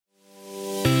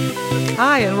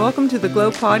Hi, and welcome to the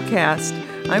Glow Podcast.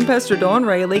 I'm Pastor Dawn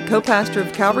Rayleigh, co-pastor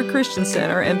of Calvary Christian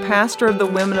Center and pastor of the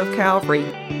Women of Calvary.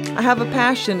 I have a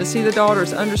passion to see the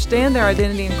daughters understand their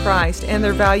identity in Christ and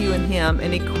their value in Him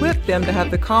and equip them to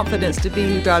have the confidence to be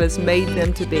who God has made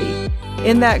them to be.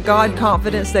 In that God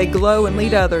confidence, they glow and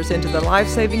lead others into the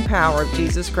life-saving power of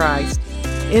Jesus Christ.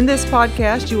 In this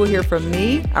podcast, you will hear from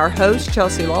me, our host,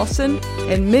 Chelsea Lawson,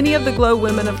 and many of the Glow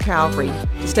Women of Calvary.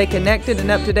 To stay connected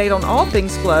and up to date on all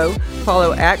things Glow,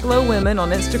 follow @GlowWomen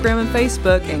on Instagram and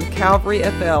Facebook and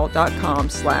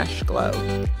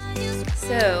calvaryfl.com/glow.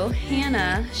 So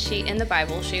Hannah, in the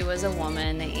Bible, she was a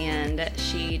woman and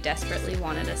she desperately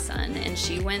wanted a son, and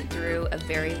she went through a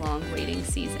very long waiting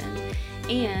season.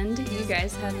 And you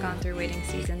guys have gone through waiting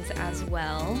seasons as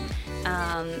well.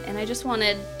 And I just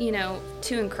wanted,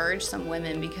 to encourage some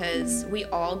women, because we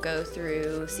all go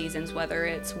through seasons, whether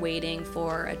it's waiting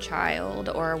for a child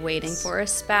or waiting for a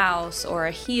spouse or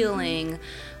a healing,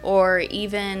 or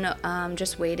even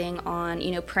just waiting on,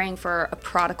 praying for a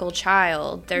prodigal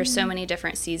child. There's so many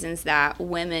different seasons that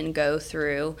women go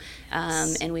through,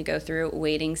 and we go through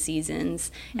waiting seasons.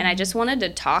 And I just wanted to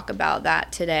talk about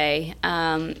that today.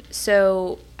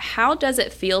 So how does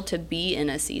it feel to be in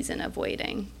a season of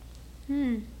waiting?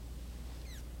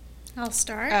 I'll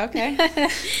start. Okay.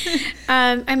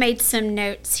 I made some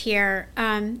notes here.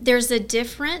 There's a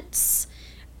difference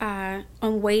on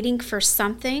waiting for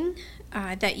something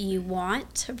that you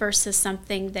want versus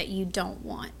something that you don't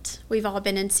want. We've all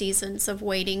been in seasons of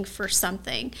waiting for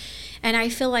something. And I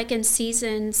feel like in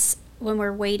seasons when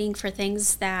we're waiting for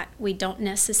things that we don't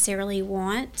necessarily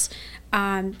want,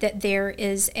 that there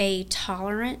is a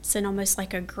tolerance and almost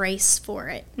like a grace for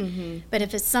it. Mm-hmm. But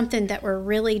if it's something that we're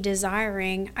really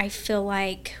desiring, I feel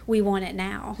like we want it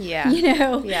now. Yeah.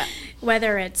 Yeah.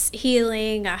 Whether it's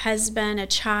healing, a husband, a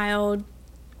child,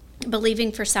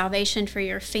 believing for salvation for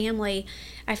your family,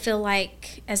 I feel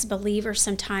like as believers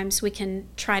sometimes we can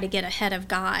try to get ahead of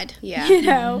God. Yeah.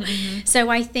 Mm-hmm. So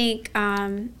I think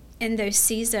in those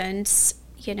seasons,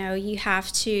 you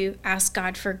have to ask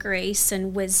God for grace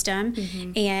and wisdom.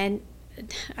 Mm-hmm. And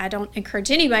I don't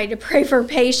encourage anybody to pray for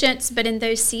patience, but in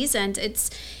those seasons, it's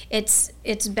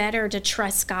better to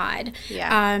trust God.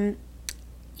 Yeah.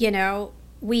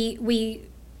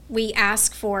 We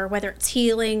ask for, whether it's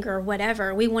healing or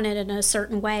whatever, we want it in a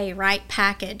certain way, right?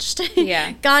 Packaged.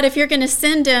 Yeah. God, if you're going to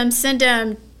send him,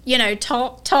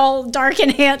 tall, dark,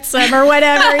 and handsome, or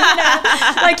whatever,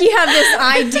 like you have this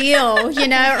ideal, or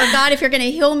God, if you're going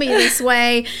to heal me this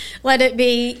way, let it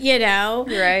be,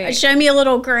 right. Show me a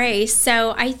little grace.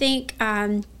 So I think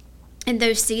in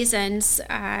those seasons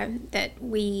that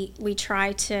we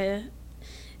try to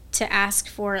ask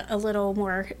for a little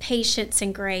more patience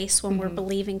and grace when we're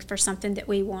believing for something that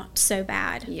we want so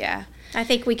bad. Yeah. I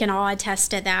think we can all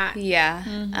attest to that. Yeah.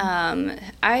 Mm-hmm.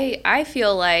 I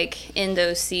feel like in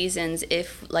those seasons,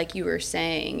 if, like you were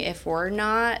saying, if we're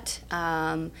not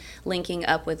linking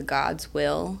up with God's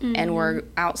will, and we're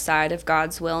outside of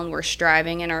God's will and we're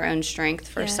striving in our own strength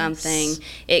for something,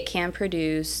 it can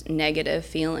produce negative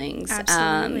feelings.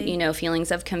 Absolutely. Feelings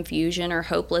of confusion or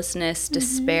hopelessness,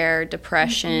 despair,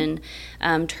 depression,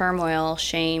 turmoil,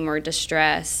 shame, or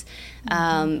distress.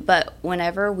 But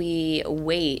whenever we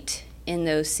wait in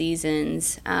those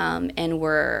seasons, and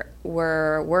we're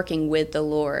working with the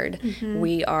Lord,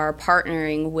 we are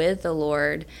partnering with the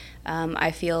Lord,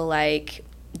 I feel like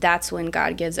that's when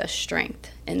God gives us strength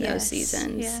in those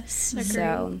seasons. Yes, agreed.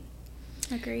 So,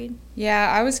 agreed.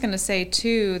 Yeah, I was going to say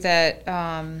too that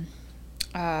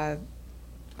I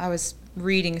was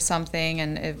reading something,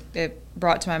 and it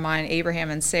brought to my mind Abraham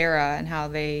and Sarah and how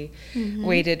they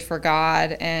waited for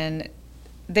God, and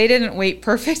they didn't wait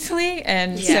perfectly,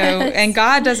 and and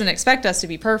God doesn't expect us to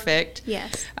be perfect.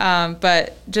 Yes.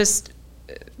 But just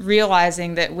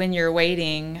realizing that when you're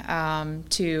waiting,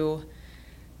 to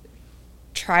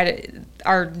try to,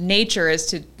 our nature is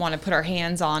to want to put our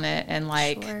hands on it and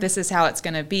this is how it's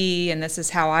going to be, and this is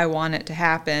how I want it to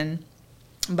happen.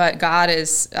 But God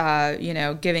is,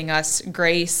 giving us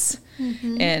grace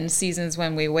in seasons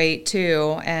when we wait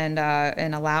too, and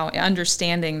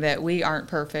understanding that we aren't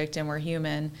perfect and we're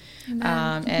human,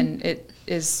 and it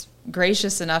is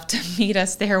gracious enough to meet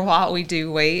us there while we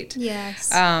do wait.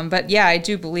 Yes. But yeah, I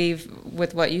do believe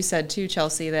with what you said too,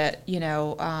 Chelsea, that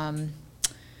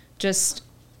just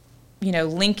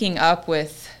linking up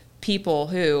with people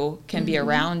who can be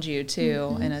around you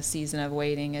too in a season of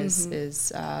waiting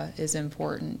is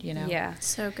important, you know. Yeah.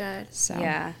 So good. So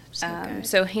Yeah. So good.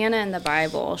 So Hannah in the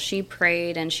Bible, she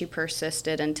prayed and she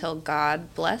persisted until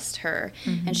God blessed her.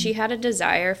 And she had a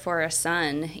desire for a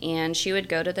son. And she would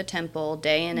go to the temple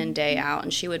day in and day out,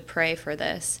 and she would pray for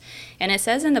this. And it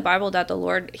says in the Bible that the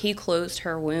Lord, he closed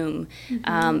her womb.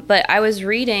 But I was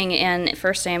reading in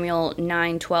 1 Samuel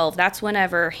 9:12, that's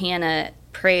whenever Hannah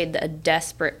prayed a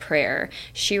desperate prayer.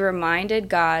 She reminded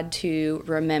God to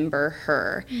remember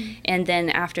her. And then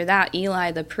after that,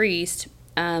 Eli the priest,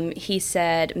 he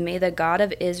said, "May the God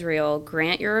of Israel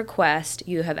grant your request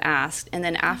you have asked." And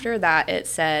then after that, it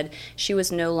said she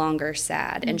was no longer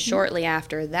sad. And shortly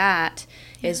after that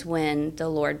is when the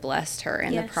Lord blessed her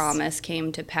and the promise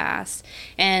came to pass.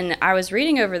 And I was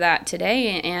reading over that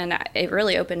today, and it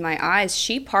really opened my eyes.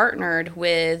 She partnered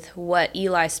with what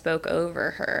Eli spoke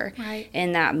over her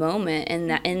in that moment. And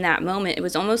that in that moment, it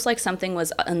was almost like something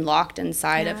was unlocked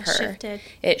inside of her.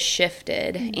 It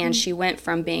shifted, and she went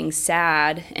from being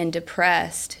sad and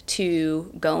depressed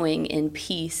to going in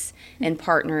peace and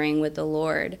partnering with the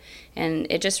Lord. And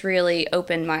it just really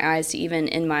opened my eyes to even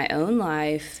in my own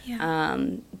life,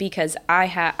 because I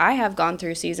have gone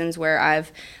through seasons where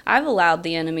I've allowed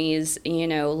the enemy's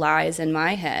lies in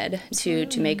my head to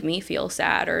make me feel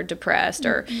sad or depressed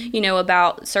or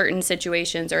about certain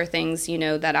situations or things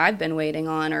that I've been waiting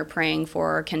on or praying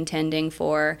for or contending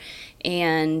for.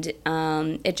 And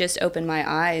it just opened my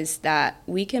eyes that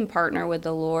we can partner with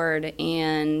the Lord,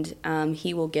 and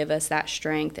he will give us that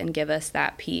strength and give us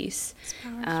that peace. It's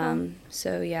powerful.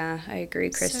 So yeah, I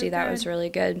agree, Christy. So that good. was really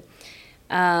good.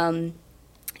 In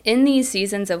these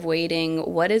seasons of waiting,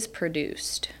 what is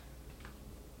produced?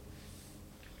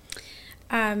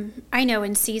 I know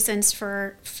in seasons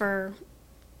for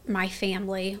my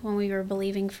family, when we were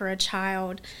believing for a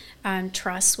child,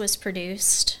 trust was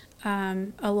produced,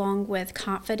 along with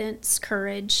confidence,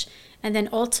 courage, and then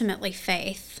ultimately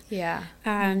faith. Yeah.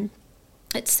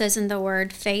 It says in the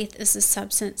Word, faith is the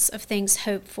substance of things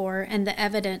hoped for and the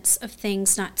evidence of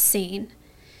things not seen.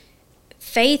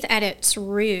 Faith at its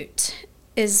root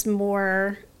is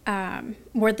more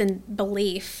than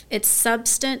belief. It's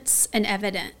substance and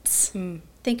evidence.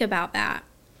 Think about that.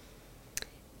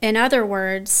 In other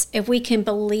words, if we can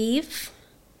believe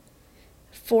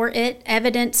for it,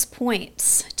 evidence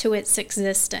points to its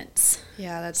existence.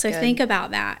 Yeah, that's so good. Think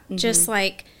about that. Just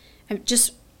like,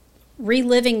 just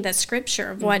reliving the scripture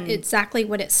of what exactly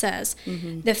what it says.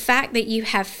 The fact that you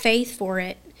have faith for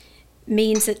it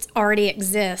means it already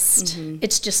exists.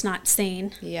 It's just not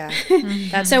seen. Yeah.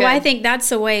 That's so good. I think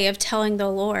that's a way of telling the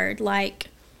Lord, like,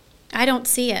 I don't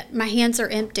see it. My hands are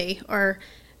empty, or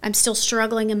I'm still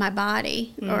struggling in my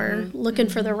body, or looking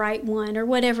for the right one, or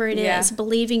whatever it is,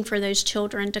 believing for those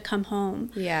children to come home.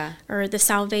 Yeah. Or the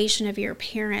salvation of your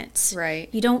parents. Right.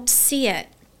 You don't see it,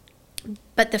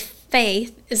 but the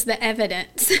faith is the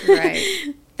evidence.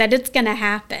 Right. That it's going to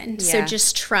happen. Yeah. So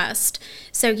just trust.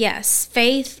 So yes,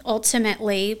 faith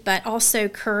ultimately, but also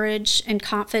courage and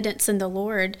confidence in the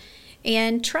Lord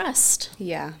and trust.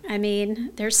 Yeah. I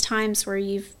mean, there's times where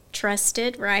you've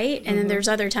trusted, right? And then there's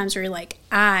other times where you're like,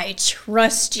 I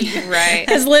trust you. Right.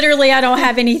 Because literally I don't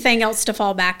have anything else to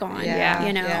fall back on. Yeah.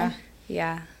 You know?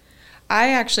 Yeah. I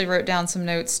actually wrote down some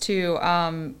notes too.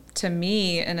 To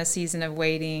me, in a season of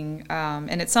waiting,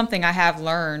 and it's something I have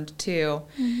learned too,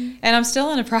 and I'm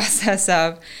still in a process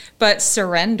of, but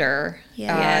surrender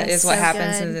is what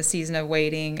happens in the season of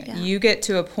waiting. Yeah. You get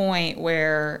to a point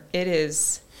where it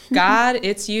is, God,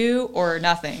 it's you or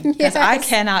nothing, because I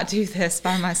cannot do this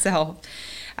by myself.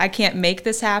 I can't make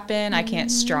this happen. I can't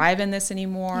strive in this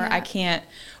anymore. I can't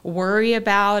worry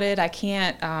about it. I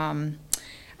can't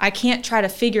try to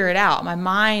figure it out. My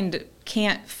mind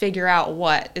can't figure out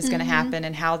what is going to happen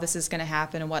and how this is going to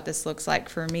happen and what this looks like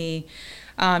for me.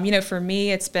 For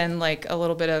me, it's been like a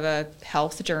little bit of a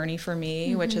health journey for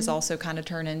me, which has also kind of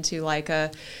turned into like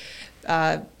a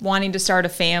wanting to start a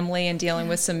family and dealing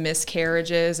with some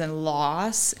miscarriages and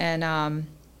loss, and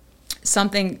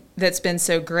something that's been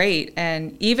so great.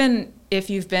 And even if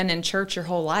you've been in church your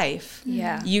whole life,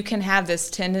 you can have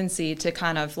this tendency to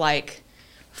kind of like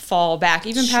fall back.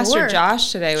 Even Pastor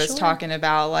Josh today was talking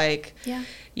about like,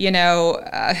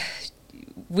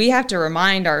 we have to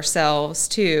remind ourselves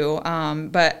too.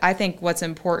 But I think what's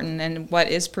important and what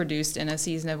is produced in a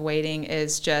season of waiting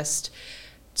is just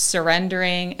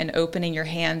surrendering and opening your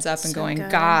hands up and going,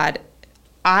 God,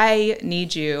 I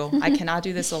need you. I cannot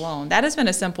do this alone. That has been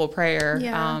a simple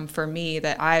prayer for me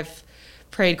that I've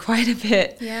prayed quite a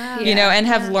bit, and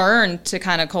have learned to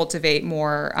kind of cultivate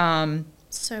more.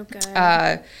 So good.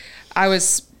 I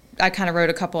was I kind of wrote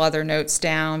a couple other notes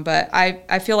down, but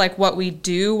I feel like what we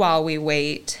do while we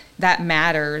wait, that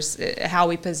matters, how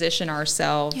we position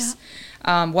ourselves.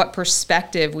 What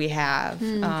perspective we have.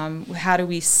 How do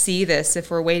we see this? If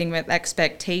we're waiting with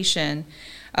expectation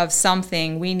of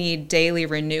something, we need daily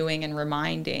renewing and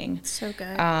reminding. So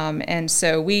good. And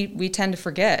so we tend to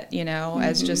forget,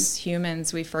 as just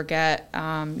humans, we forget,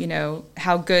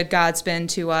 how good God's been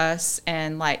to us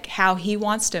and like how he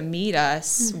wants to meet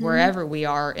us wherever we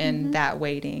are in that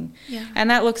waiting. Yeah. And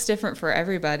that looks different for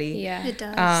everybody. Yeah. It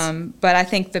does. But I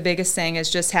think the biggest thing is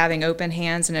just having open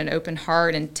hands and an open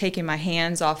heart and taking my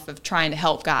hands off of trying to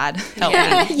help God help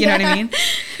me. You know what I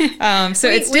mean? So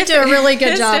we do a really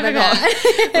good job of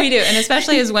that. We do, and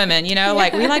especially as women,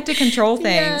 like we like to control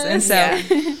things, and so.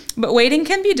 But waiting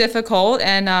can be difficult,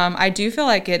 and I do feel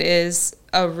like it is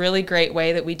a really great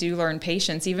way that we do learn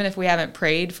patience, even if we haven't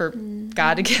prayed for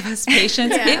God to give us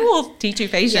patience. It will teach you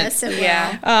patience, Yes,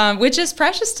 it will. which is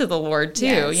precious to the Lord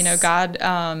too. Yes. God,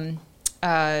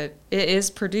 it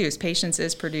is produced. Patience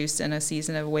is produced in a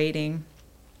season of waiting.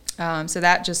 So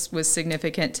that just was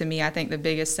significant to me. I think the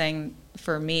biggest thing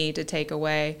for me to take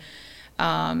away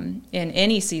in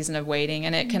any season of waiting,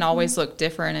 and it can always look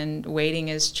different, and waiting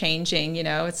is changing,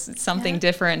 it's something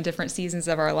different in different seasons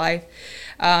of our life,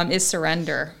 is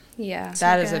surrender. Yeah.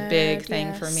 That is a big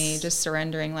thing for yes. me, just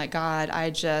surrendering, like, God,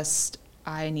 I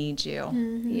need you.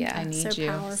 Yeah. I need So you.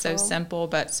 powerful. So simple,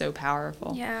 but so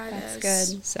powerful. Yeah, That's it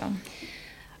is. good. So,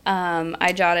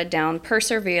 I jotted down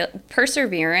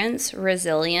perseverance,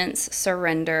 resilience,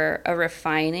 surrender, a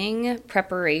refining,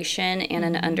 preparation, and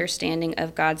an understanding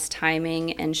of God's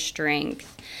timing and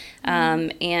strength.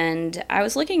 And I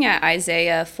was looking at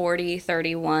Isaiah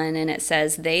 40:31, and it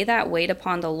says, "They that wait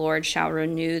upon the Lord shall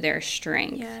renew their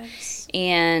strength." Yes.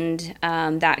 And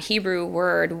that Hebrew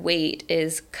word wait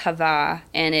is kavah,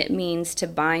 and it means to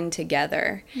bind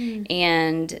together.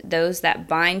 And those that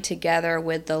bind together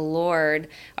with the Lord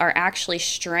are actually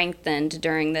strengthened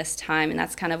during this time. And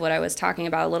that's kind of what I was talking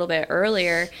about a little bit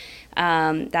earlier,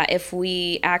 that if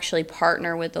we actually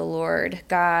partner with the Lord,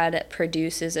 God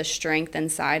produces a strength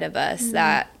inside of us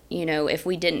that, if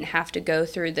we didn't have to go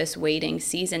through this waiting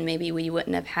season, maybe we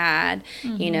wouldn't have had.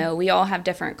 We all have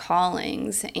different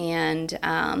callings, and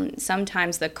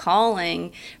sometimes the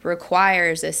calling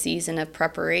requires a season of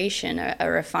preparation, a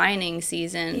refining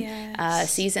season, a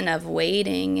season of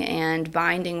waiting and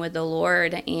binding with the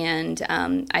Lord. And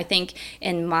I think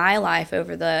in my life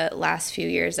over the last few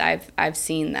years, I've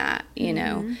seen that,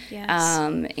 Yes.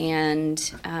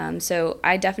 So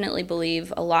I definitely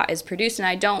believe a lot is produced, and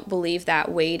I don't believe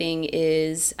that waiting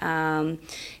is,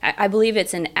 I believe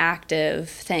it's an active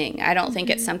thing. I don't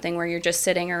think it's something where you're just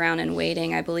sitting around and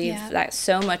waiting. I believe that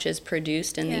so much is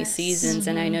produced in these seasons,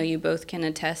 and I know you both can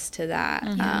attest to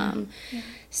that.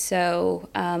 So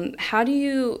how do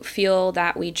you feel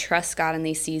that we trust God in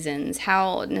these seasons?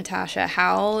 Natasha,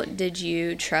 how did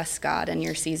you trust God in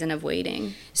your season of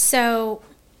waiting? So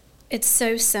it's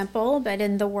so simple, but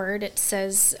in the word it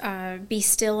says, be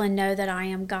still and know that I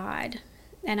am God.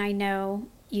 And I know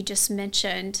you just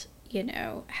mentioned,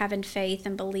 having faith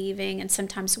and believing, and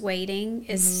sometimes waiting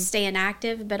is staying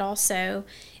active, but also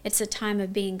it's a time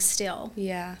of being still.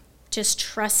 Yeah. Just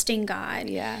trusting God.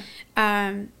 Yeah.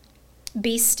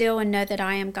 Be still and know that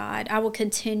I am God. I will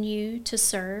continue to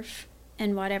serve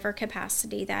in whatever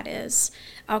capacity that is.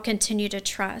 I'll continue to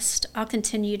trust. I'll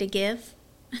continue to give.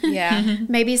 Yeah.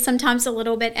 Maybe sometimes a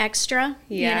little bit extra,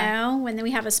 Yeah. when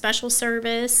we have a special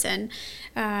service and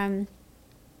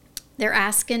they're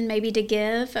asking maybe to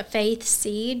give a faith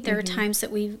seed. There are times that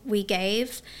we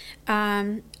gave.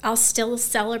 I'll still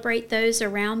celebrate those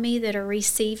around me that are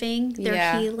receiving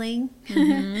their healing,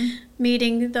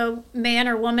 meeting the man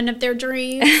or woman of their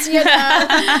dreams.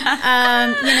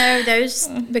 Those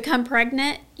become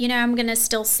pregnant. I'm going to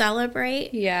still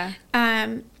celebrate. Yeah.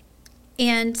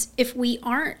 And if we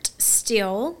aren't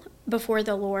still before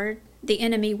the Lord, the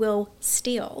enemy will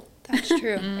steal. That's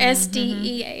true.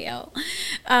 SDEAL.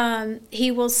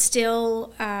 He will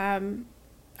steal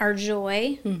our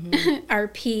joy, our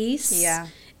peace,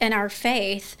 and our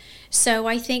faith. So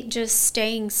I think just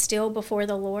staying still before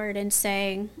the Lord and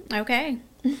saying, okay,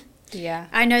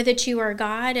 I know that you are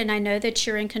God, and I know that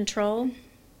you're in control.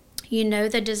 You know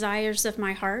the desires of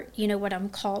my heart. You know what I'm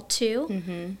called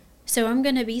to. So I'm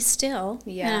going to be still,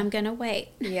 and I'm going to wait.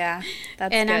 Yeah,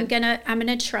 that's and good. I'm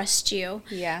gonna trust you.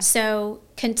 Yeah. So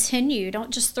continue.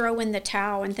 Don't just throw in the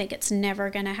towel and think it's never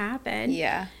going to happen.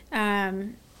 Yeah.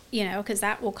 Because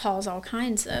that will cause all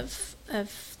kinds of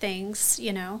things.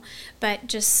 But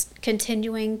just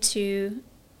continuing to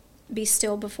be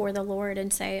still before the Lord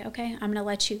and say, okay, I'm going to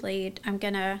let you lead. I'm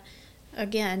going to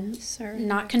again, Surrender.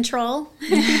 not control.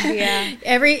 Yeah.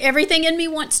 Everything in me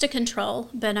wants to control,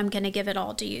 but I'm going to give it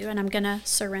all to you, and I'm going to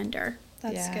surrender.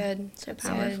 That's Yeah. good. So That's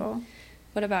powerful. good.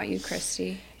 What about you,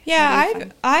 Christy? Yeah, What do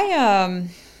you find?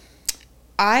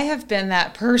 I have been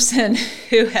that person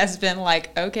who has been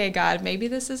like, okay, God, maybe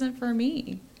this isn't for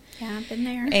me. Yeah, I've been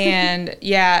there.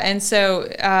 And so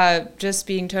just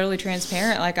being totally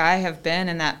transparent, like I have been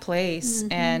in that place,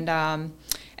 and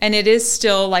it is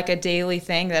still like a daily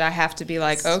thing that I have to be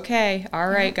like, okay, all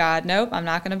right, God, nope, I'm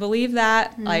not going to believe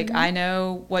that. Like, I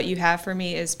know what you have for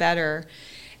me is better.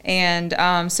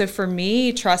 And so for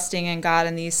me, trusting in God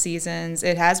in these seasons,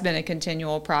 it has been a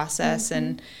continual process,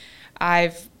 and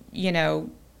I've,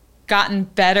 gotten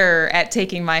better at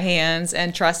taking my hands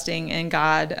and trusting in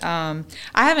God. I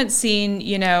haven't seen,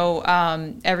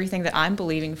 everything that I'm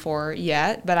believing for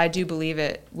yet, but I do believe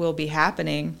it will be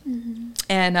happening.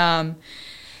 And,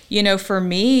 for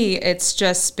me, it's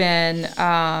just been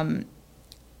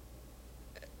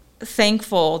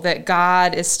thankful that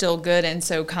God is still good and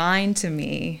so kind to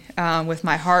me with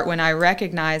my heart when I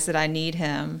recognize that I need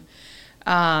him.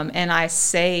 And I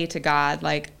say to God,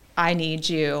 like, I need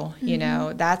you,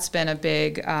 that's been a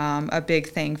big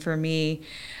thing for me.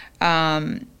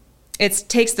 It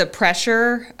takes the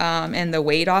pressure and the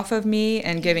weight off of me,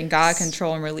 and giving God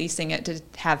control and releasing it to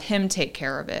have him take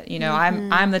care of it.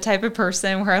 I'm the type of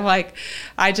person where like,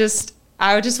 I would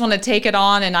just want to take it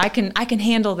on, and I can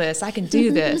handle this. I can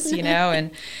do this,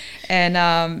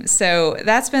 and so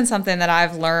that's been something that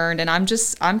I've learned, and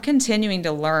I'm continuing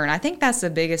to learn. I think that's the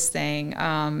biggest thing,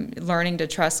 learning to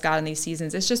trust God in these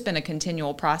seasons. It's just been a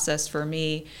continual process for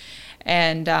me.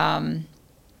 And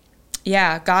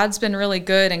God's been really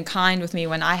good and kind with me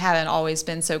when I haven't always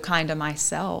been so kind to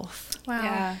myself.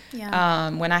 Wow. Yeah.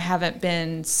 When I haven't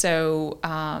been so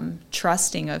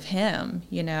trusting of him,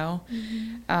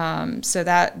 so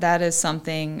that is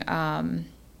something,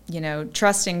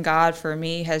 trusting God for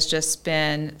me has just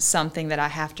been something that I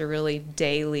have to really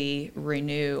daily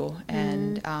renew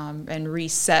and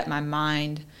reset my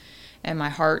mind and my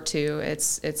heart to.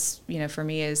 It's for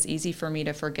me, it's easy for me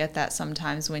to forget that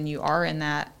sometimes when you are in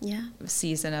that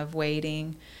season of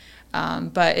waiting.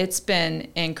 But it's been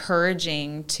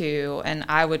encouraging and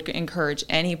I would encourage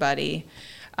anybody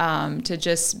to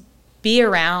just be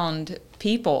around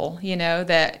people,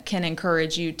 that can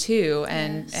encourage you too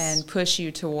and push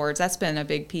you towards. That's been a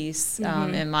big piece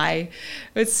in my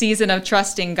season of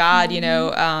trusting God.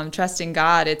 Trusting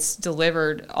God, it's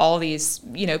delivered all these,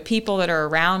 people that are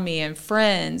around me, and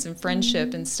friends and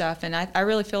friendship and stuff. And I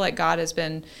really feel like God has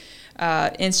been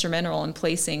instrumental in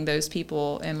placing those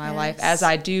people in my life as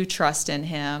I do trust in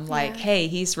him. Like, hey,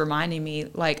 he's reminding me,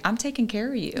 like, I'm taking care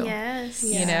of you. Yes.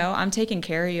 I'm taking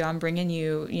care of you. I'm bringing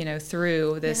you,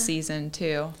 through this season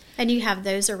too. And you have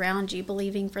those around you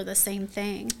believing for the same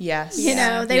thing. Yes. They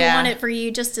want it for you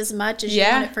just as much as you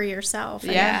want it for yourself.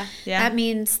 And that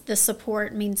means the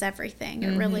support means everything.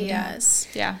 It really does.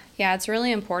 Yeah. Yeah, it's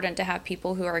really important to have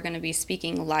people who are going to be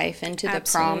speaking life into the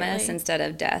promise instead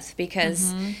of death,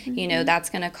 because, that's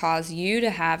going to cause you to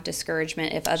have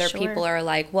discouragement if other people are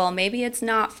like, well, maybe it's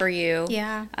not for you.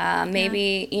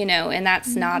 Maybe, and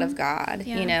that's not of God.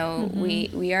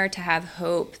 We are to have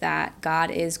hope that God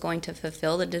is going to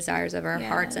fulfill the desires of our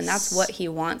hearts, and that's what he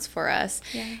wants for us.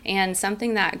 And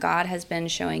something that God has been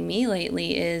showing me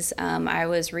lately is I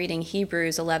was reading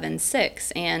Hebrews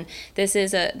 11:6, and this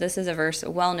is a verse,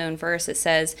 a well-known verse. It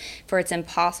says, for it's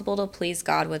impossible to please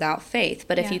God without faith.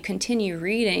 But if you continue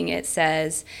reading, it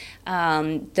says,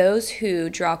 those who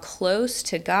draw close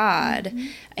to God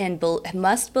and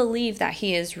must believe that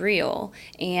he is real,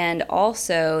 and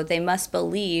also they must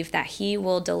believe that he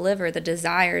will deliver the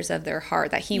desires of their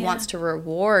heart, that he wants to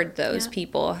reward those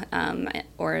people,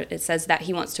 or it says that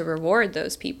he wants to reward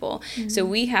those people. So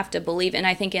we have to believe. And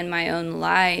I think in my own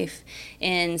life,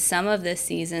 in some of the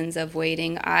seasons of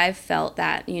waiting, I've felt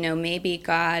that, maybe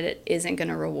God isn't going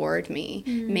to reward me.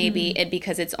 Maybe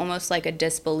because it's almost like a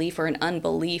disbelief or an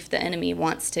unbelief. The enemy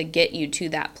wants to get you to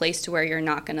that place to where you're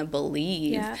not going to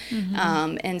believe.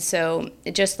 And so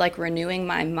just like renewing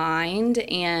my mind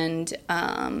and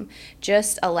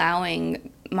just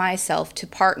allowing myself to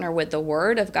partner with the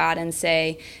Word of God and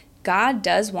say, God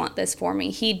does want this for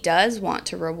me. He does want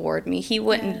to reward me. He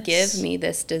wouldn't give me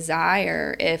this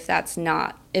desire if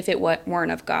it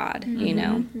weren't of God,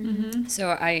 So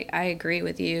I agree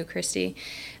with you, Christy.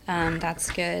 That's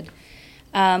good.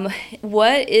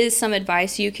 What is some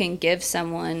advice you can give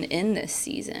someone in this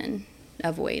season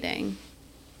of waiting?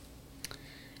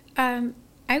 I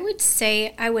would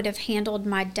say I would have handled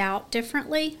my doubt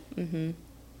differently.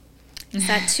 Is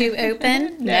that too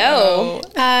open? No.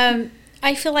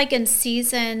 I feel like in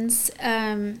seasons,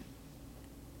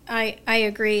 I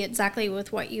agree exactly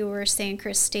with what you were saying,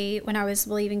 Christy. When I was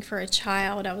believing for a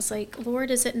child, I was like,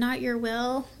 Lord, is it not your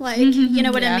will? Like, you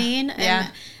know what I mean?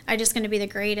 And I'm just going to be the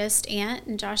greatest aunt,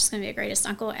 and Josh is going to be the greatest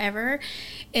uncle ever.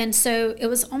 And so it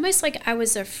was almost like I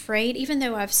was afraid, even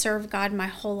though I've served God my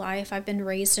whole life, I've been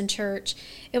raised in church,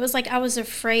 it was like I was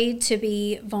afraid to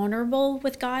be vulnerable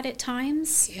with God at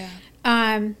times.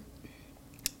 And,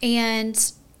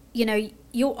 you know,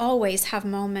 you'll always have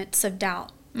moments of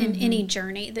doubt in any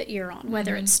journey that you're on,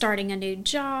 whether it's starting a new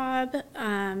job,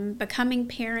 becoming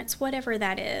parents, whatever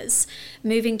that is,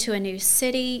 moving to a new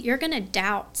city, you're going to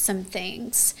doubt some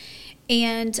things.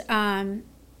 And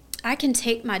I can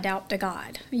take my doubt to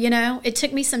God. You know, it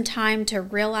took me some time to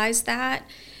realize that,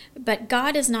 but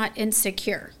God is not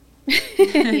insecure.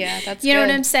 Yeah, that's you know good.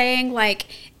 what I'm saying? Like,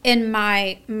 in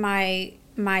my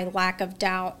lack of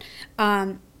doubt,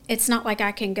 it's not like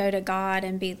I can go to God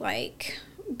and be like,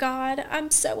 God,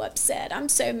 I'm so upset. I'm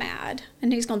so mad.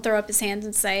 And he's going to throw up his hands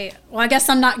and say, well, I guess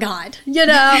I'm not God. You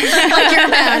know, like, you're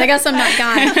mad. I guess I'm not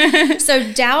God.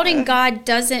 So doubting God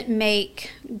doesn't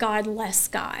make God less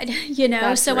God, you know?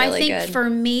 That's so really I think good. for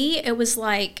me, it was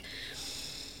like,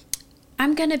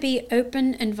 I'm going to be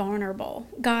open and vulnerable.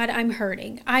 God, I'm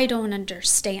hurting. I don't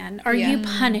understand. Are you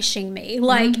punishing me?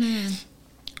 Like,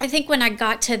 I think when I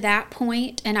got to that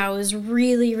point and I was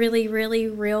really, really, really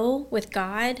real with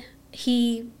God,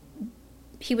 he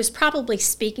was probably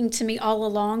speaking to me all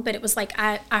along, but it was like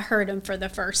I heard him for the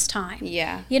first time.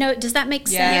 Yeah. You know, does that make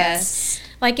sense? Yes.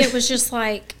 Like, it was just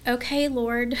like, okay,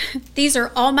 Lord, these are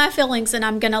all my feelings and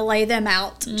I'm going to lay them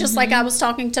out. Just like I was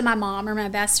talking to my mom or my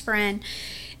best friend.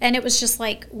 And it was just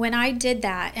like, when I did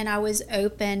that and I was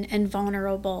open and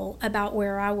vulnerable about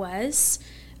where I was,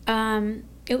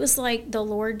 it was like the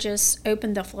Lord just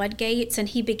opened the floodgates and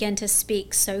he began to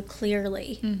speak so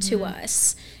clearly to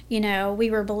us. You know, we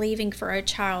were believing for a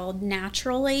child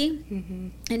naturally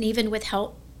and even with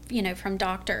help, you know, from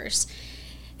doctors.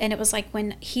 And it was like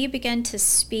when he began to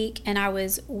speak and I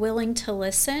was willing to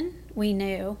listen, we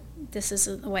knew this is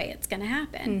the way it's going to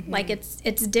happen. Like, it's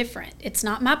different. It's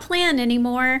not my plan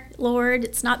anymore, Lord.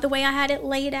 It's not the way I had it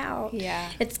laid out.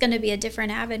 Yeah. It's going to be a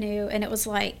different avenue. And it was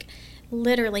like,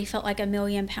 literally felt like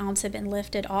 1,000,000 pounds had been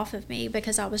lifted off of me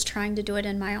because I was trying to do it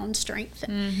in my own strength.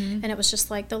 And it was just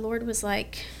like, the Lord was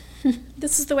like,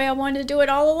 this is the way I wanted to do it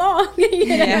all along. You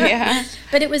know? Yeah.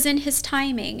 But it was in his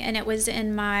timing, and it was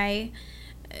in my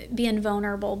being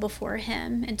vulnerable before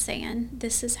him and saying,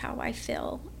 this is how I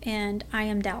feel, and I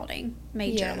am doubting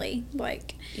majorly.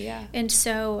 And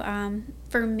so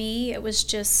for me, it was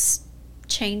just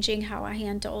changing how I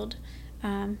handled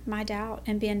my doubt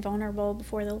and being vulnerable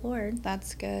before the Lord.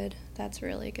 That's good. That's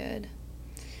really good.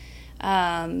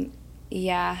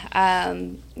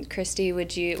 Christy,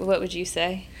 what would you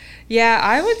say? Yeah,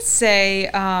 I would say,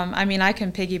 I mean, I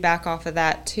can piggyback off of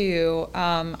that too.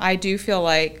 I do feel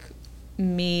like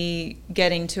me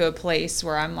getting to a place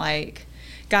where I'm like,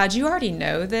 God, you already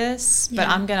know this, but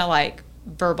I'm going to like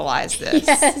verbalize this.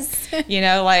 Yes. You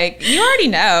know, like, you already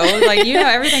know, like, you know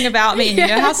everything about me, and you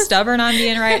know how stubborn I'm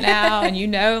being right now, and you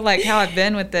know, like, how I've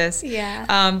been with this.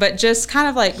 Yeah. But just kind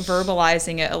of like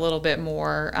verbalizing it a little bit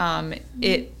more,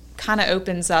 it kind of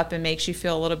opens up and makes you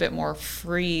feel a little bit more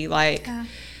free, like,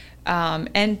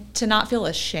 and to not feel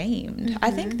ashamed. I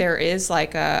think there is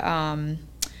like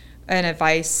an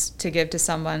advice to give to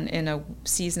someone in a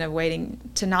season of waiting,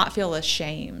 to not feel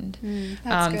ashamed.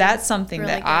 That's something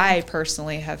Really that good. I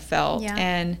personally have felt. Yeah.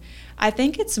 And I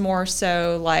think it's more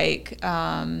so like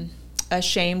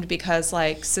ashamed because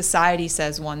like society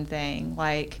says one thing,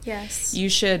 like Yes. you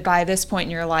should by this point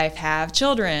in your life have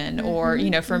children, or you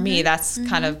know, for me that's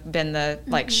kind of been the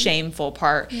like shameful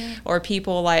part. Or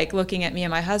people like looking at me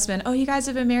and my husband, oh, you guys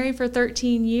have been married for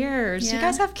 13 years, you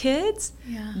guys have kids?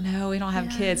 No, we don't have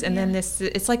kids. And then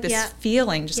it's like this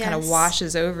feeling just kind of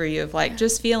washes over you of like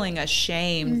just feeling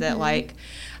ashamed that like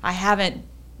I haven't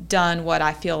done what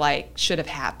I feel like should have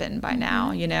happened by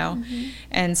now, you know.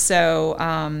 And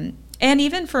so and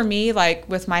even for me, like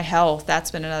with my health,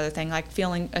 that's been another thing, like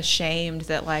feeling ashamed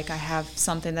that like I have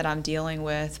something that I'm dealing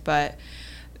with, but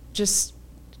just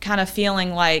kind of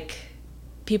feeling like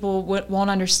people won't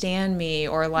understand me,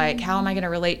 or like, how am I going to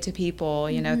relate to people,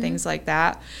 you know, things like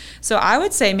that. So I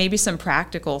would say maybe some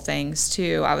practical things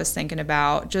too. I was thinking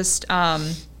about just,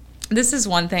 this is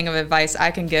one thing of advice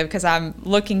I can give because I'm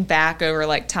looking back over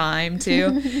like time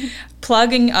too.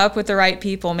 Plugging up with the right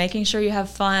people, making sure you have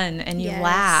fun and you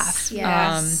laugh.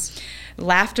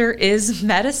 Laughter is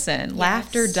medicine.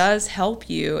 Laughter does help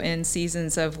you in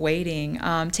seasons of waiting.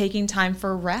 Taking time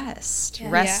for rest,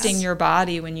 resting your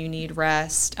body when you need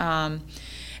rest.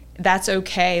 that's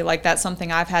okay. Like, that's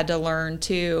something I've had to learn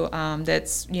too.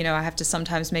 That's, I have to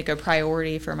sometimes make a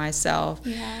priority for myself.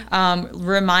 Yeah.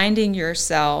 Reminding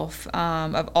yourself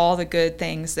of all the good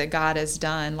things that God has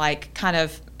done. Like, kind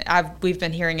of, we've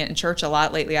been hearing it in church a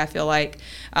lot lately. I feel like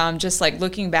just like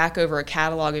looking back over a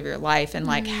catalog of your life and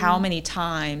like how many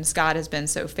times God has been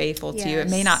so faithful to you. It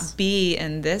may not be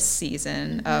in this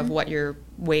season of what you're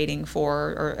waiting for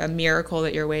or a miracle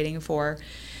that you're waiting for.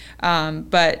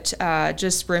 But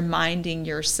just reminding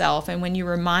yourself. And when you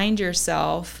remind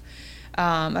yourself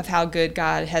of how good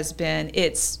God has been,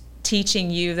 it's teaching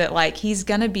you that, like, he's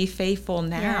going to be faithful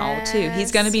now, too.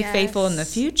 He's going to be faithful in the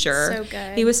future. So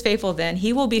good. He was faithful then.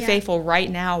 He will be faithful right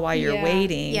now while you're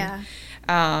waiting. Yeah.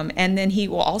 And then he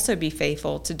will also be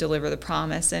faithful to deliver the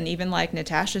promise. And even like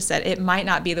Natasha said, it might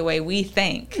not be the way we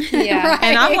think. Yeah. Right.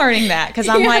 And I'm learning that because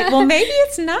I'm like, well, maybe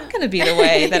it's not going to be the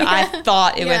way that I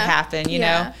thought it would happen, you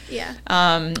know?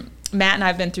 Yeah. Matt and I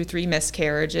have been through 3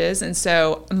 miscarriages. And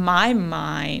so my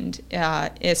mind,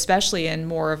 especially in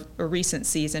more of a recent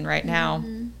season right now,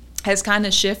 has kind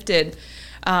of shifted.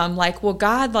 Like, well,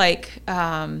 God, like,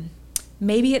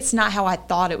 maybe it's not how I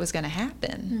thought it was going to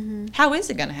happen. How is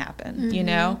it going to happen? You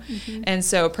know? And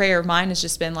so a prayer of mine has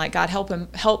just been like, God,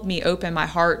 help me open my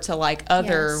heart to like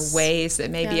other ways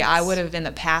that maybe I would have in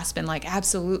the past been like,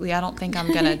 absolutely, I don't think I'm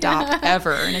going to adopt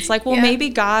ever. And it's like, well, maybe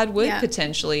God would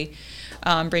potentially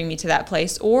bring me to that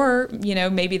place, or,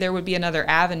 maybe there would be another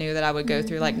avenue that I would go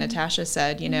through, like Natasha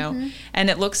said, and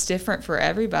it looks different for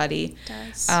everybody.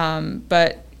 It does.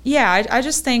 But yeah, I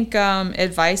just think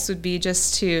advice would be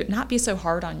just to not be so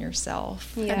hard on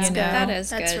yourself. Yeah, That's good. That's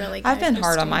That's good. really good. I've been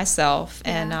hard on Christine. myself,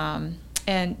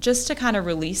 and just to kind of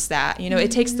release that,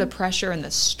 it takes the pressure and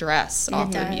the stress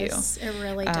off of you. It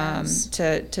really does.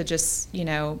 To just,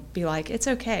 be like, it's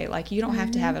okay. Like, you don't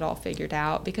have to have it all figured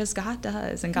out, because God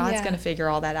does, and God's going to figure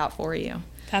all that out for you.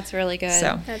 That's really good.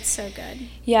 So. That's so good.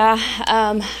 Yeah,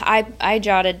 I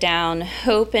jotted down,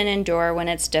 hope and endure when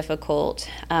it's difficult.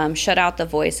 Shut out the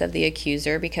voice of the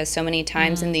accuser, because so many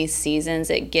times in these seasons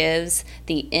it gives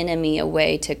the enemy a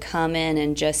way to come in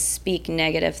and just speak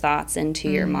negative thoughts into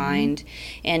your mind.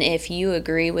 And if you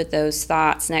agree with those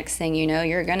thoughts, next thing you know,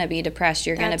 you're going to be depressed.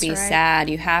 You're going to be sad.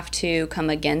 You have to come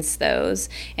against those.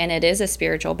 And it is a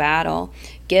spiritual battle.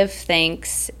 Give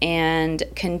thanks and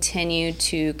continue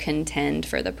to contend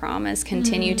for the promise.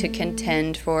 Continue to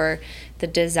contend for the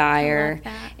desire,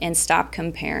 and stop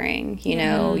comparing.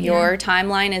 Your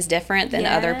timeline is different than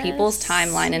other people's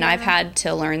timeline. And I've had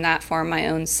to learn that for my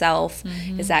own self,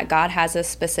 is that God has a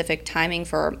specific timing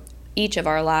for each of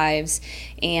our lives.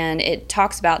 And it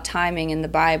talks about timing in the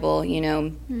Bible,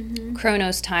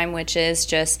 Chronos time, which is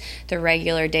just the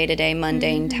regular day-to-day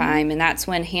mundane time. And that's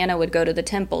when Hannah would go to the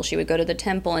temple. She would go to the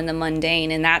temple in the mundane,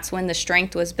 and that's when the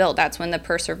strength was built. That's when the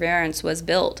perseverance was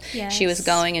built. Yes. She was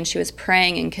going and she was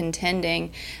praying and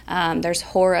contending. There's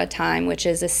Hora time, which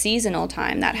is a seasonal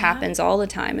time that happens all the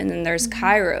time. And then there's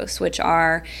Kairos, which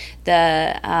are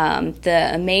the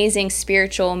amazing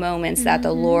spiritual moments that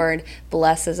the Lord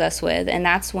blesses us with. And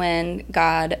that's when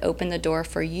God opened the door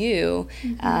for you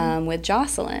with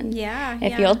Jocelyn.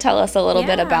 If you'll tell us a little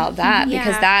bit about that,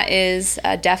 because that is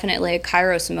definitely a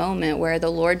Kairos moment where the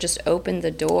Lord just opened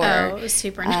the door it was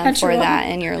supernatural. for that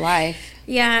in your life.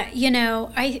 Yeah,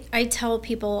 I tell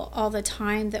people all the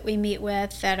time that we meet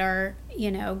with that are,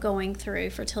 going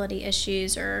through fertility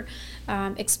issues or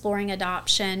exploring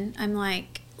adoption. I'm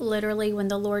like, literally, when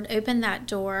the Lord opened that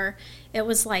door, it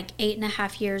was like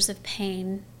 8.5 years of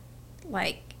pain.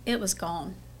 Like, it was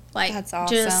gone. Like, that's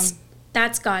awesome.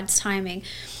 That's God's timing.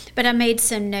 But I made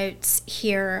some notes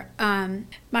here.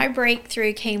 My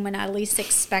breakthrough came when I least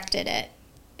expected it,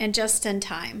 and just in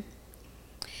time.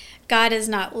 God is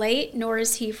not late, nor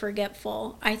is he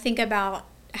forgetful. I think about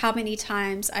how many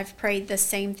times I've prayed the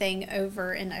same thing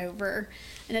over and over.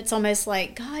 And it's almost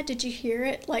like, God, did you hear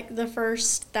it like the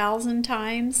first 1,000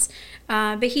 times?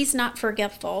 But he's not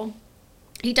forgetful.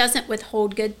 He doesn't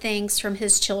withhold good things from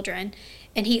his children.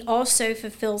 And he also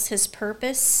fulfills his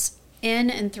purpose in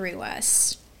and through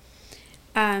us.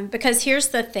 Because here's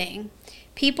the thing.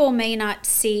 People may not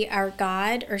see our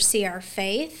God or see our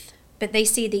faith, but they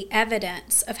see the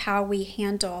evidence of how we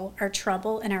handle our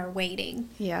trouble and our waiting.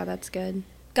 Yeah, that's good.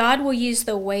 God will use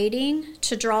the waiting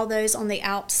to draw those on the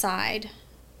outside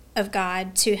of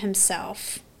God to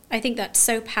himself. I think that's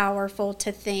so powerful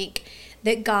to think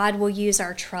that God will use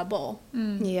our trouble.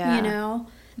 Yeah.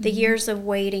 The years of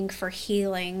waiting for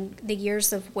healing, the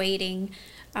years of waiting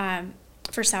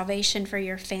for salvation for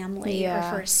your family or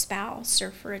for a spouse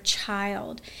or for a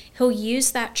child. He'll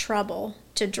use that trouble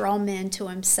to draw men to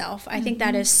himself. I think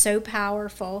that is so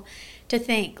powerful to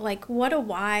think, like, what a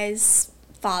wise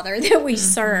Father that we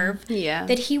serve, Yeah.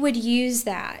 that he would use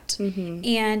that.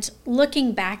 And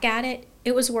looking back at it,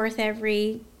 it was worth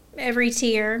every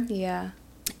tear, Yeah.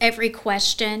 every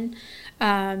question.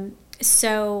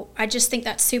 So I just think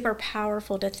that's super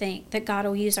powerful to think that God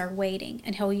will use our waiting,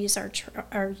 and he'll use our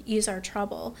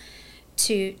trouble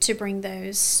to bring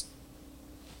those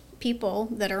people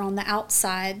that are on the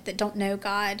outside that don't know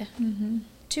God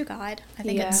to God. I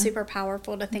think it's super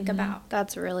powerful to think about.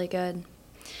 That's really good.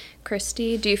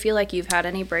 Christy, do you feel like you've had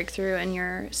any breakthrough in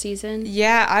your season?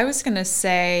 Yeah, I was going to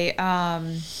say,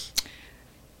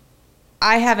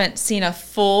 I haven't seen a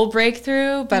full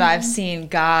breakthrough, but I've seen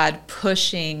God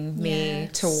pushing me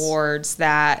towards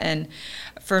that. And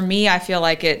for me, I feel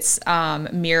like it's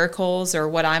miracles, or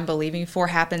what I'm believing for,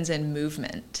 happens in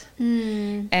movement.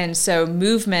 And so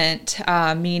movement,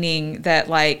 meaning that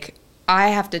like I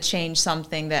have to change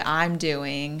something that I'm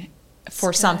doing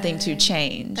for something to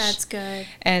change. That's good.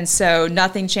 And so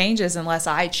nothing changes unless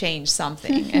I change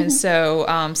something. And so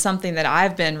something that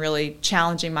I've been really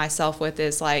challenging myself with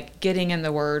is like getting in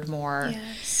the Word more,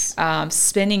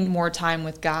 spending more time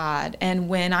with God. And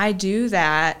when I do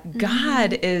that,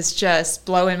 God is just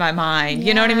blowing my mind.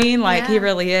 You know what I mean? Like he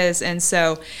really is. And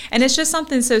so, and it's just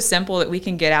something so simple that we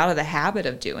can get out of the habit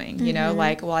of doing, you know,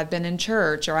 like, well, I've been in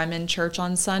church, or I'm in church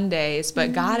on Sundays,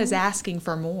 but God is asking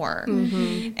for more.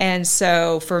 And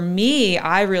so for me,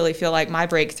 I really feel like my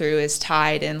breakthrough is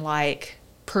tied in like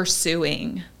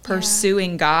pursuing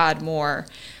God more,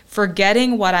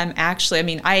 forgetting what I'm actually, I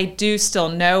mean, I do still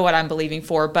know what I'm believing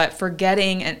for, but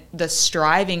forgetting the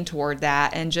striving toward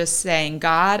that and just saying,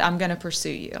 God, I'm going to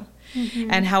pursue you.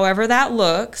 And however that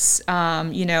looks,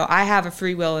 you know, I have a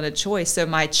free will and a choice. So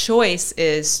my choice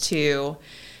is to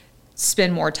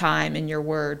spend more time in your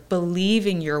word,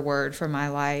 believing your word for my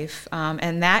life.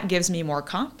 And that gives me more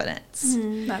confidence.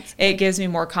 It gives me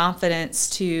more confidence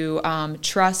to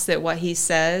trust that what he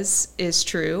says is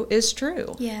true.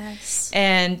 Yes.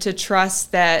 And to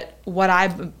trust that what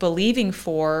I'm believing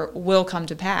for will come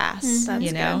to pass,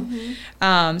 you know?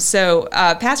 So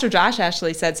Pastor Josh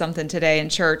actually said something today in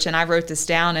church, and I wrote this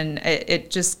down, and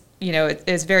it just, you know, it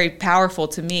is very powerful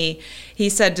to me. He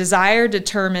said, desire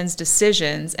determines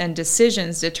decisions, and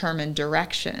decisions determine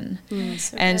direction.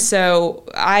 So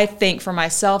I think for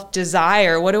myself,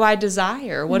 desire, what do I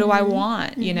desire? What do I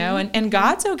want? You know, and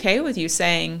God's okay with you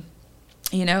saying,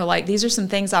 you know, like, these are some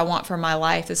things I want for my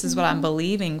life. This is what I'm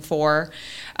believing for.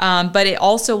 But it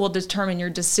also will determine your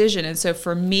decision. And so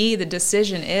for me, the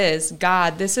decision is,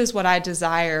 God, this is what I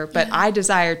desire, but I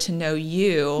desire to know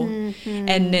you.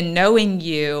 And in knowing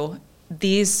you,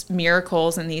 these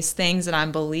miracles and these things that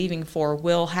I'm believing for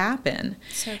will happen.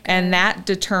 And that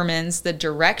determines the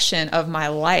direction of my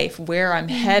life. Where I'm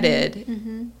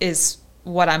headed is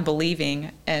what I'm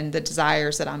believing, and the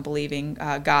desires that I'm believing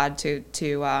God to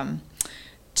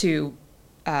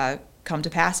come to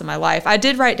pass in my life. I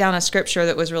did write down a scripture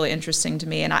that was really interesting to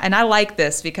me, and I like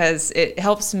this because it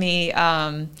helps me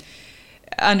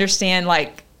understand,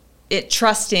 like, it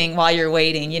trusting while you're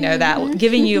waiting, you know, that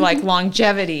giving you like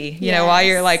longevity, you know, while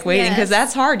you're like waiting, because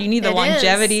that's hard. You need the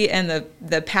longevity and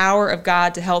the power of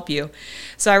God to help you.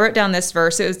 So I wrote down this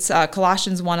verse. It's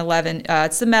Colossians 1:11.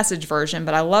 It's the Message version,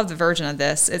 but I love the version of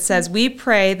this. It says, we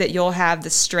pray that you'll have the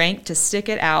strength to stick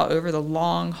it out over the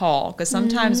long haul, because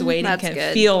sometimes waiting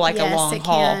can feel like a long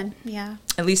haul. Yeah.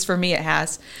 At least for me it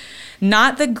has.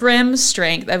 Not the grim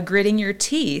strength of gritting your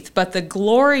teeth, but the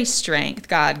glory strength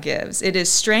God gives. It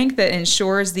is strength that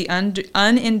ensures the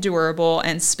unendurable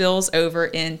and spills over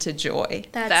into joy.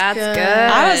 That's good.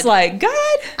 I was like,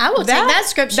 God, I will take that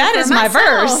scripture. That is my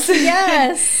verse.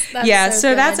 Yes.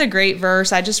 So that's a great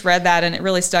verse. I just read that and it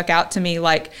really stuck out to me.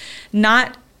 Like,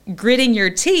 not gritting your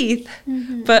teeth,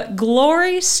 but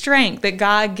glory strength that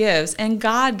God gives, and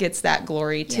God gets that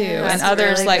glory too. And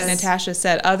others, really, like Natasha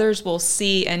said, others will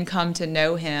see and come to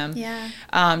know him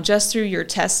just through your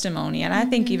testimony. And I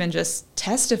think even just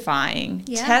testifying,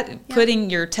 putting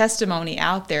your testimony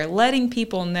out there, letting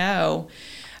people know.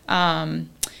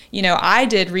 You know, I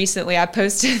did recently, I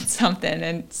posted something,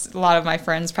 and a lot of my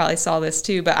friends probably saw this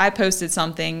too, but I posted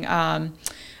something,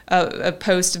 a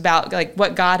post about like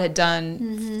what God had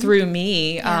done through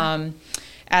me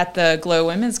at the Glow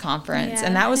Women's Conference.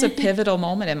 And that was a pivotal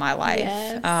moment in my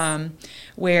life,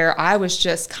 where I was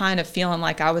just kind of feeling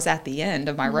like I was at the end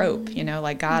of my rope, you know,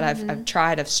 like, God, I've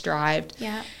tried, I've strived,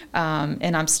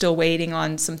 and I'm still waiting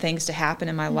on some things to happen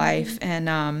in my life.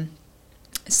 And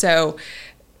so,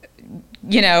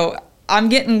 you know, I'm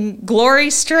getting glory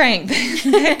strength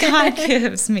that God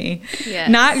gives me,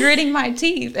 not gritting my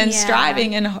teeth and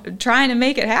striving and trying to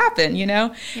make it happen, you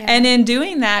know? And in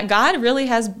doing that, God really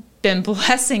has been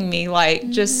blessing me like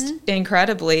just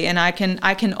incredibly. And I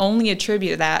can only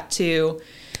attribute that to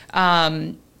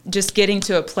just getting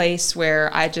to a place where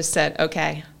I just said,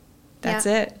 okay, that's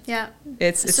it. Yeah.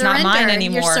 It's not mine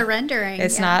anymore. You're surrendering.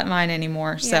 It's not mine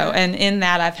anymore. So, and in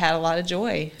that, I've had a lot of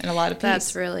joy and a lot of peace.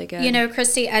 That's really good. You know,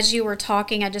 Christy, as you were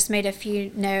talking, I just made a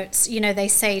few notes. You know, they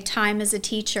say time is a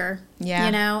teacher. Yeah.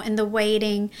 You know, and the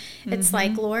waiting, it's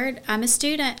like, Lord, I'm a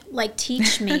student. Like,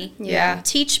 teach me. Yeah.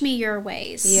 Teach me your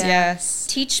ways. Yeah. Yes.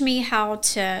 Teach me how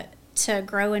to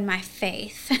grow in my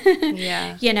faith.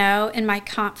 Yeah. You know, and my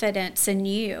confidence in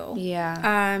you.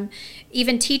 Yeah.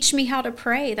 Even teach me how to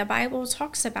pray. The Bible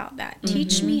talks about that.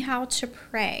 Teach me how to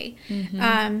pray.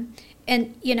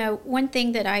 And, you know, one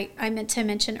thing that I meant to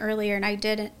mention earlier and I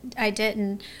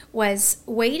didn't, was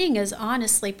waiting is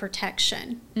honestly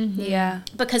protection. Yeah.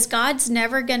 Because God's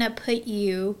never going to put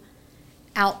you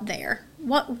out there.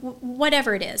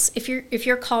 Whatever it is, if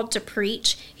you're called to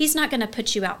preach, He's not going to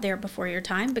put you out there before your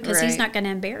time, because He's not going to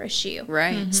embarrass you.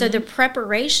 Right. So the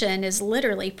preparation is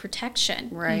literally protection.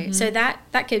 Right. So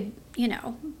that could, you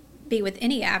know, be with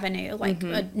any avenue, like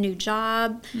a new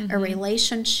job, a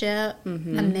relationship, a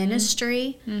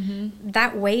ministry.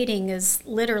 That waiting is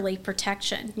literally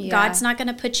protection. Yeah. God's not going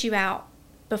to put you out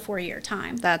before your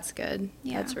time. That's good.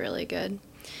 Yeah. That's really good.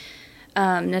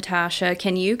 Natasha,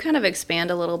 can you kind of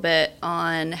expand a little bit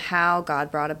on how God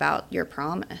brought about your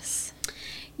promise?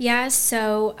 Yeah,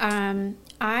 so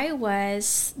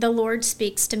the Lord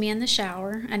speaks to me in the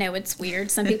shower. I know it's weird.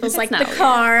 Some people's like the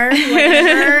car,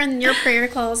 whatever, in your prayer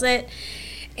closet.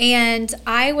 And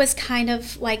I was kind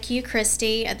of like you,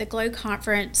 Christy, at the Glow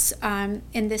Conference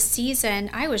in this season.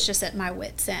 I was just at my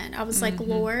wit's end. I was like,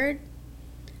 Lord,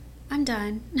 I'm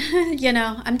done. You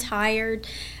know, I'm tired.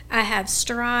 I have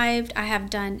strived. I have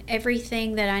done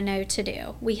everything that I know to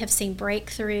do. We have seen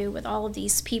breakthrough with all of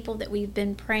these people that we've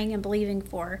been praying and believing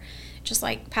for, just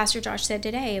like Pastor Josh said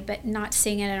today, but not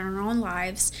seeing it in our own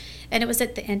lives. And it was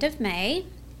at the end of May,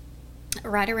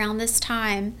 right around this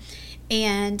time,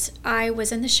 and I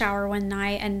was in the shower one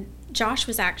night, and Josh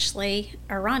was actually,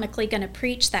 ironically, going to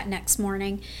preach that next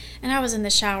morning. And I was in the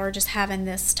shower just having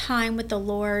this time with the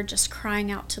Lord, just crying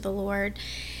out to the Lord.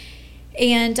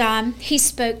 And He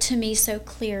spoke to me so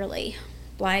clearly,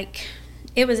 like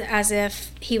it was as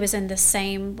if He was in the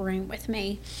same room with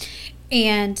me.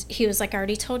 And He was like, I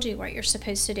already told you what you're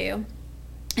supposed to do.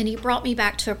 And He brought me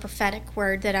back to a prophetic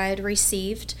word that I had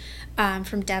received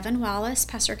from Devin Wallace,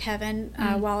 Pastor Kevin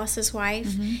Wallace's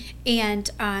wife.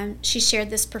 And she shared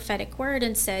this prophetic word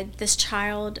and said, this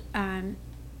child, the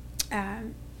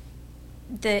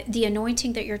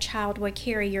anointing that your child would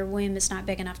carry, your womb is not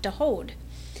big enough to hold.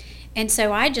 And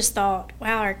so I just thought,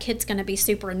 wow, our kid's going to be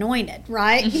super anointed,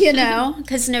 right? You know,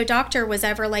 because no doctor was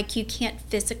ever like, you can't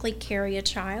physically carry a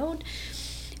child.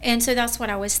 And so that's what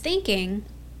I was thinking.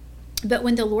 But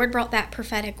when the Lord brought that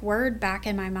prophetic word back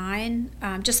in my mind,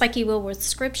 just like He will with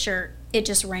Scripture, it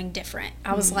just rang different.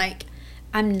 I was like,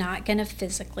 I'm not going to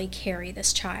physically carry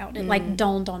this child. It like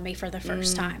dawned on me for the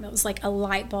first time. It was like a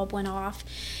light bulb went off.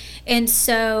 And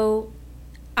so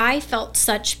I felt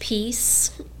such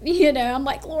peace. You know, I'm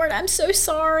like, Lord, I'm so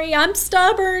sorry. I'm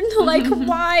stubborn. Like,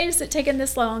 why is it taking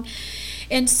this long?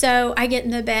 And so I get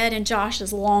in the bed and Josh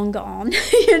is long gone,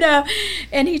 you know,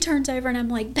 and he turns over and I'm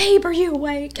like, babe, are you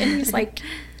awake? And he's like,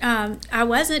 I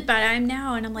wasn't, but I am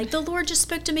now. And I'm like, the Lord just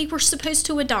spoke to me. We're supposed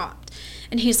to adopt.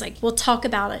 And he's like, we'll talk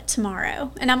about it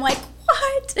tomorrow. And I'm like,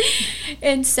 what?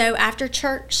 And so after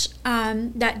church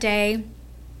that day,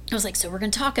 I was like, so we're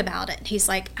going to talk about it. And he's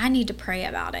like, I need to pray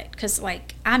about it because,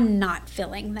 like, I'm not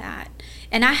feeling that.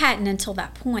 And I hadn't until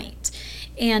that point.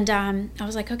 And I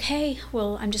was like, okay,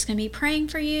 well, I'm just going to be praying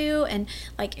for you. And,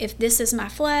 like, if this is my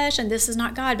flesh and this is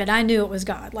not God, but I knew it was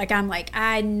God. Like, I'm like,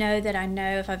 I know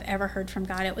if I've ever heard from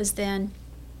God, it was then.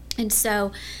 And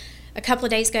so a couple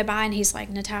of days go by and he's like,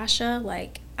 Natasha,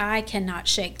 like, I cannot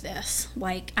shake this.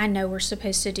 Like, I know we're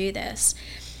supposed to do this.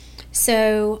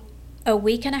 So a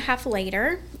week and a half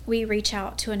later, we reach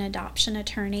out to an adoption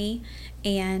attorney,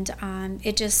 and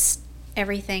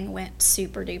everything went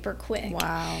super duper quick.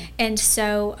 Wow. And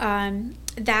so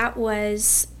that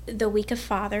was the week of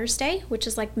Father's Day, which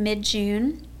is like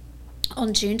mid-June.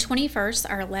 On June 21st,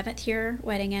 our 11th year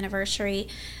wedding anniversary,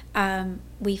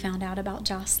 we found out about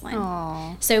Jocelyn.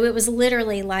 Aww. So it was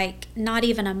literally like not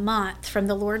even a month from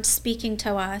the Lord speaking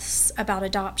to us about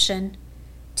adoption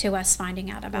to us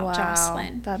finding out about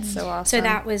Jocelyn. That's so awesome. So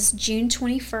that was June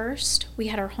 21st. We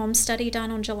had our home study done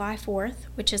on July 4th,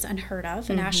 which is unheard of,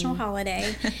 a national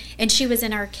holiday. And she was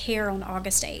in our care on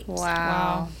August 8th.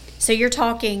 Wow. So you're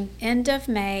talking end of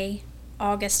May,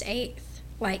 August 8th.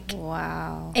 Like,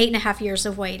 wow. 8.5 years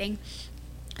of waiting.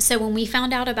 So when we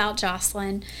found out about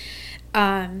Jocelyn,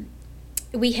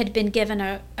 we had been given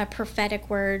a prophetic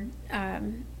word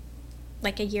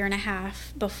like a year and a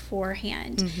half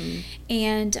beforehand.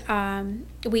 And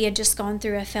we had just gone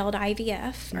through a failed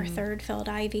IVF, our third failed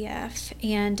IVF.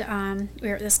 And we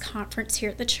were at this conference here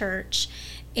at the church.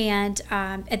 And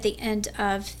at the end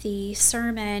of the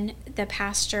sermon, the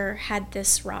pastor had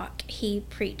this rock. He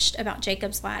preached about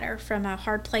Jacob's ladder, from a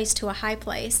hard place to a high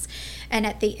place. And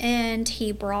at the end,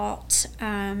 he brought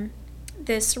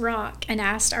this rock and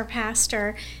asked our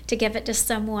pastor to give it to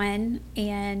someone,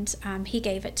 and he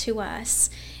gave it to us.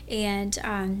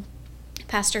 And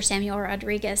Pastor Samuel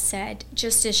Rodriguez said,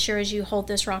 just as sure as you hold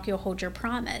this rock, you'll hold your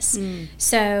promise.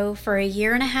 So for a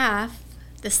year and a half,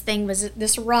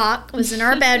 this rock was in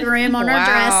our bedroom on our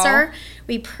dresser.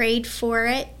 We prayed for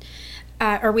it,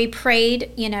 or we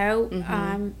prayed,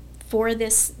 for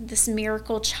this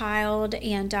miracle child,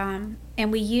 and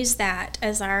we used that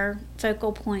as our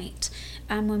focal point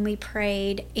when we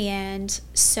prayed. And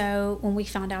so when we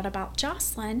found out about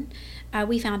Jocelyn,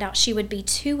 we found out she would be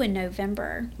 2 in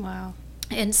November. Wow.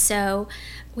 And so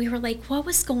we were like, what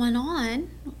was going on,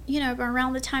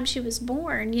 around the time she was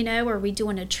born? Were we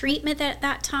doing a treatment at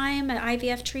that time, an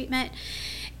IVF treatment?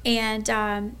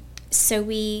 And so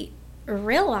we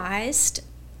realized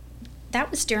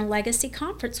that was during Legacy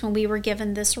Conference when we were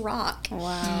given this rock.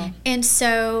 Wow. And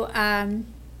so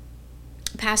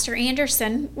Pastor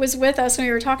Anderson was with us when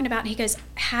we were talking about it, and he goes,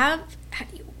 have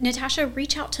Natasha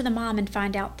reach out to the mom and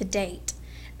find out the date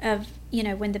of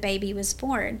when the baby was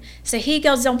born. So he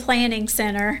goes on Planning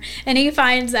Center and he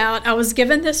finds out I was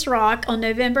given this rock on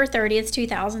November 30th,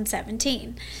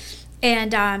 2017.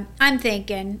 And I'm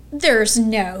thinking, there's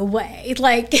no way.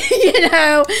 Like,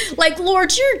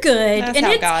 Lord, you're good. That's and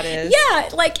how God is. Yeah,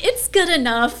 it's good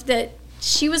enough that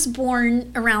she was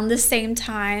born around the same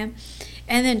time.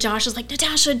 And then Josh was like,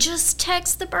 Natasha, just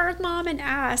text the birth mom and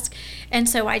ask. And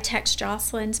so I text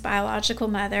Jocelyn's biological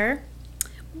mother.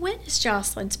 When is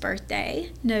Jocelyn's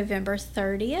birthday? November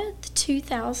 30th,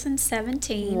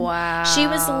 2017. Wow. She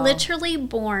was literally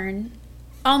born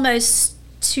almost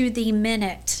to the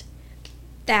minute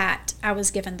that I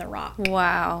was given the rock.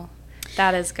 Wow.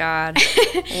 That is God.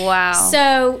 Wow.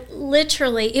 So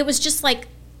literally, it was just like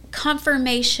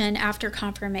confirmation after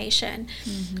confirmation.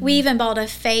 We even bought a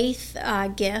faith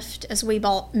gift, as we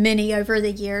bought many over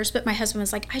the years, but my husband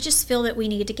was like, I just feel that we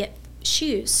need to get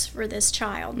shoes for this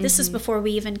child. This is before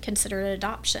we even considered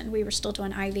adoption. We were still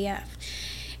doing IVF.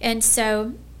 And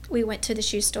so we went to the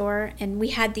shoe store, and we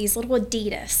had these little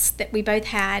Adidas that we both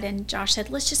had, and Josh said,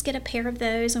 let's just get a pair of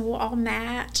those and we'll all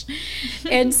match.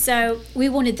 And so we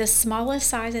wanted the smallest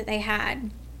size that they had,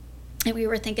 and we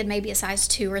were thinking maybe a size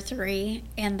 2 or 3,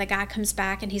 and the guy comes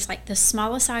back and he's like, the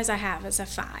smallest size I have is a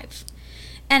 5.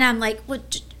 And I'm like, well,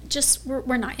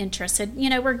 we're not interested.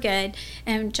 We're good.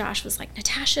 And Josh was like,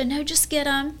 Natasha, no, just get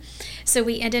them. So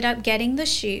we ended up getting the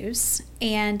shoes,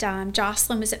 and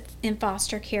Jocelyn was in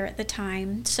foster care at the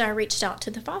time. So I reached out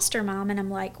to the foster mom, and I'm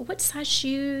like, what size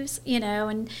shoes,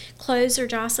 and clothes are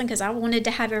Jocelyn? Because I wanted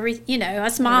to have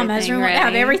us mamas, we want to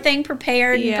have everything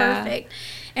prepared and perfect.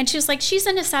 And she was like, she's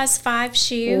in a size 5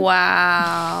 shoe.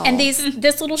 Wow. And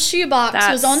this little shoe box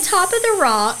was on top of the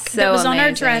rock that was on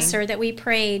our dresser that we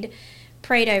prayed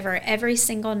over every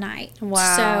single night.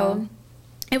 Wow. So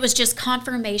it was just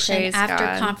confirmation Praise after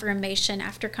God. confirmation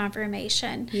after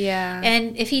confirmation. Yeah.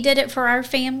 And if he did it for our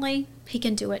family, he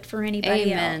can do it for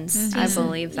anybody Amen. else. I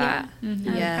believe that.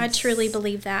 Yes. I truly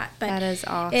believe that. But that is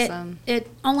awesome. It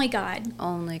only God.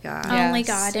 Only God. Only Yes.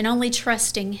 God, and only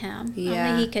trusting him. Yeah.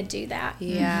 Only he could do that.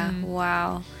 Yeah.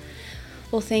 Wow.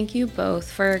 Well, thank you both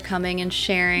for coming and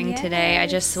sharing today. I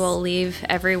just will leave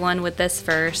everyone with this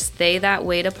verse. They that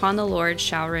wait upon the Lord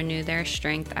shall renew their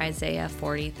strength. Isaiah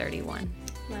 40:31.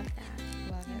 Love that.